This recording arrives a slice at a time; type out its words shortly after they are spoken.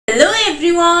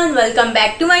everyone, welcome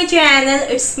back to my channel.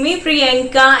 It's me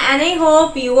Priyanka and I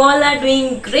hope you all are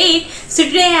doing great. So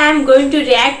today I am going to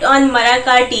react on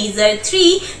Marakkar teaser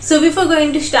 3. So before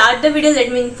going to start the video,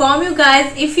 let me inform you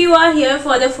guys, if you are here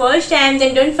for the first time,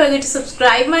 then don't forget to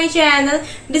subscribe my channel.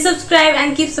 Please subscribe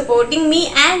and keep supporting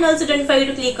me, and also don't forget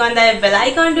to click on the bell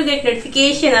icon to get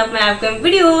notification of my upcoming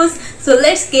videos. So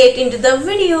let's get into the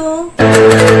video.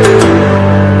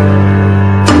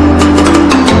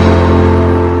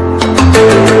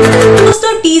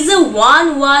 So teaser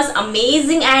 1 was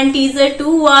amazing and teaser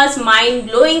 2 was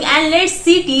mind-blowing, and let's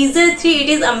see teaser 3, it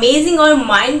is amazing or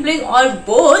mind-blowing or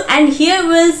both. And here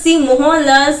we'll see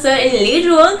Mohanlal sir in lead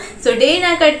role. So देर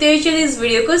ना करते हुए चलिए इस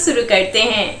video को शुरू करते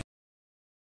हैं.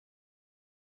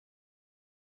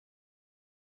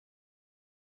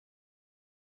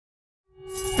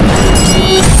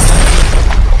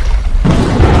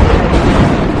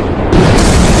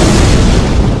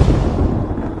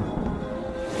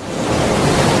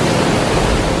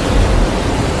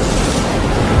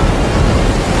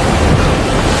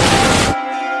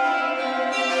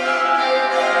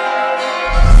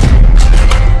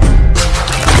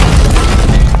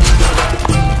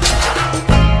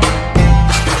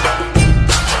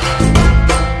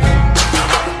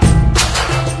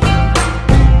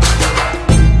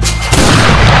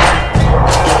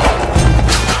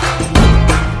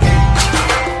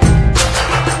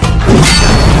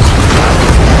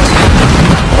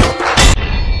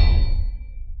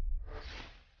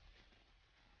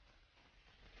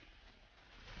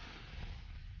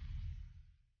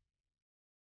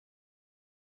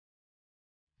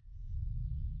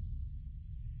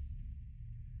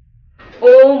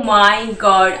 Oh my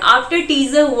god, after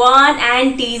teaser 1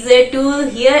 and teaser 2,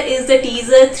 here is the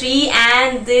teaser 3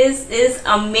 and this is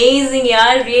amazing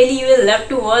yaar. Really you will love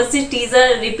to watch this teaser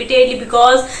repeatedly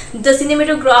because the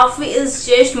cinematography is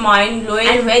just mind blowing,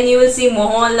 and when you will see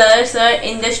Mohanlal sir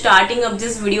in the starting of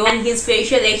this video and his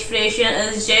facial expression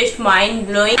is just mind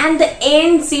blowing, and the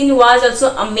end scene was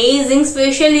also amazing.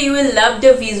 Especially you will love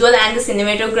the visual and the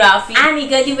cinematography. I am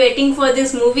eagerly waiting for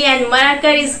this movie, and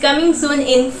Marakkar is coming soon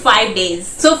in 5 days.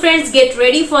 So friends, get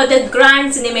ready for the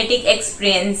grand cinematic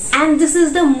experience, and this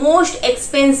is the most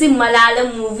expensive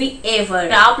Malayalam movie ever.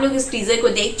 आप लोग इस teaser को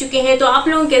देख चुके हैं तो आप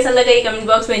लोगों को कैसा लगा ये कमेंट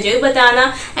बॉक्स में जरूर बताना,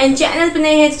 एंड चैनल पे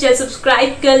नए हैं तो चैनल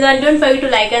सब्सक्राइब कर लो, don't forget to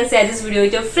like and share this video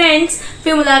with your friends.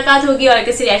 फिर मुलाकात होगी और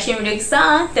किसी रिएक्शन वीडियो के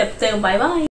साथ, तब तक बाय बाय.